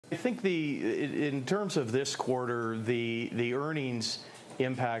I think in terms of this quarter, the earnings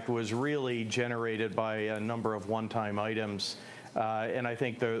impact was really generated by a number of one-time items. And I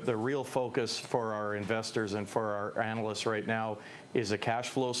think the real focus for our investors and for our analysts right now is a cash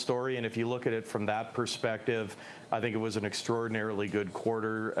flow story. And if you look at it from that perspective, I think it was an extraordinarily good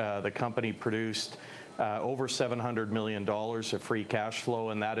quarter. The company produced over $700 million of free cash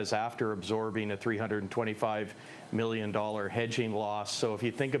flow, and that is after absorbing a $325 million hedging loss. So if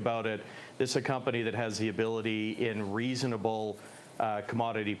you think about it, this is a company that has the ability in reasonable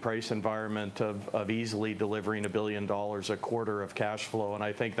commodity price environment of easily delivering $1 billion a quarter of cash flow, and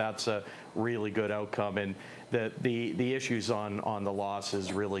I think that's a really good outcome. And the issues on the loss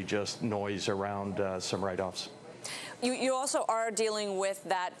is really just noise around some write-offs. You also are dealing with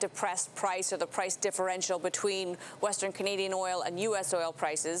that depressed price or the price differential between Western Canadian oil and U.S. oil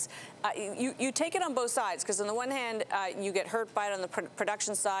prices. You take it on both sides, because on the one hand, you get hurt by it on the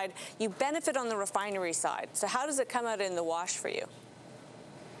production side. You benefit on the refinery side. So how does it come out in the wash for you?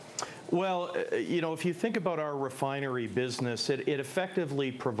 Well, if you think about our refinery business, it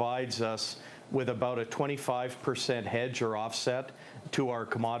effectively provides us with about a 25% hedge or offset to our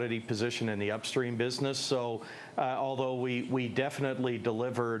commodity position in the upstream business. So although we definitely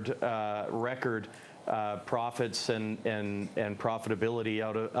delivered record profits and profitability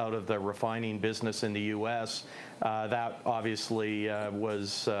out of the refining business in the U.S., that obviously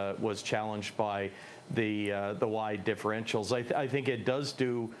was challenged by the wide differentials. I think it does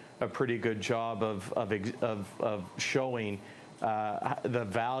do a pretty good job of showing the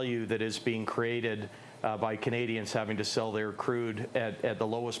value that is being created by Canadians having to sell their crude at the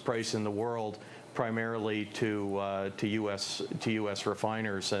lowest price in the world, primarily to U.S.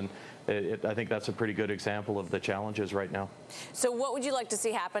 refiners, and I think that's a pretty good example of the challenges right now. So what would you like to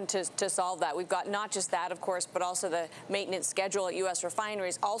see happen to solve that? We've got not just that, of course, but also the maintenance schedule at U.S.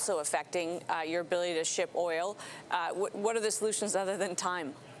 refineries also affecting your ability to ship oil. What are the solutions other than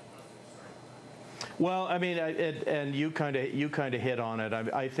time? Well, I mean, and you kind of hit on it.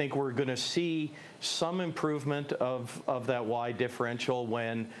 I think we're going to see some improvement of that wide differential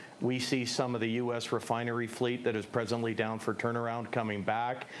when we see some of the U.S. refinery fleet that is presently down for turnaround coming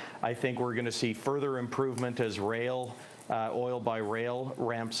back. I think we're going to see further improvement as oil by rail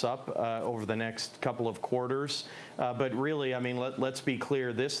ramps up over the next couple of quarters. But really, I mean, let's be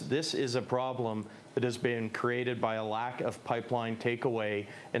clear. This is a problem that has been created by a lack of pipeline takeaway.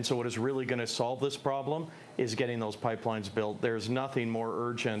 And so what is really going to solve this problem is getting those pipelines built. There's nothing more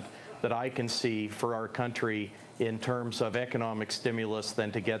urgent that I can see for our country in terms of economic stimulus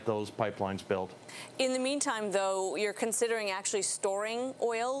than to get those pipelines built. In the meantime, though, you're considering actually storing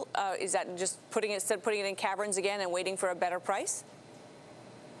oil. Is that just putting it in caverns again and waiting for a better price?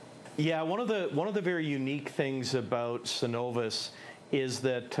 Yeah, one of the very unique things about Cenovus is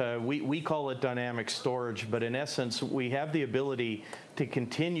that we call it dynamic storage, but in essence, we have the ability to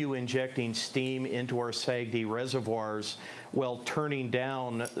continue injecting steam into our SAGD reservoirs while turning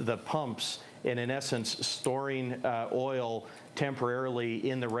down the pumps and, in essence, storing oil temporarily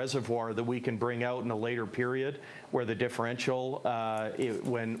in the reservoir that we can bring out in a later period where the differential,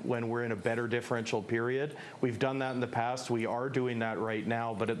 when we're in a better differential period. We've done that in the past. We are doing that right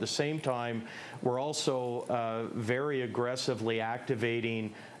now. But at the same time, we're also very aggressively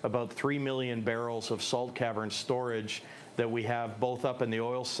activating about 3 million barrels of salt cavern storage that we have both up in the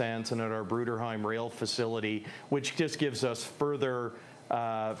oil sands and at our Bruderheim rail facility, which just gives us further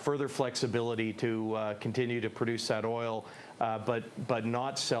flexibility to continue to produce that oil, but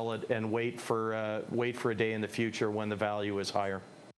not sell it and wait for a day in the future when the value is higher.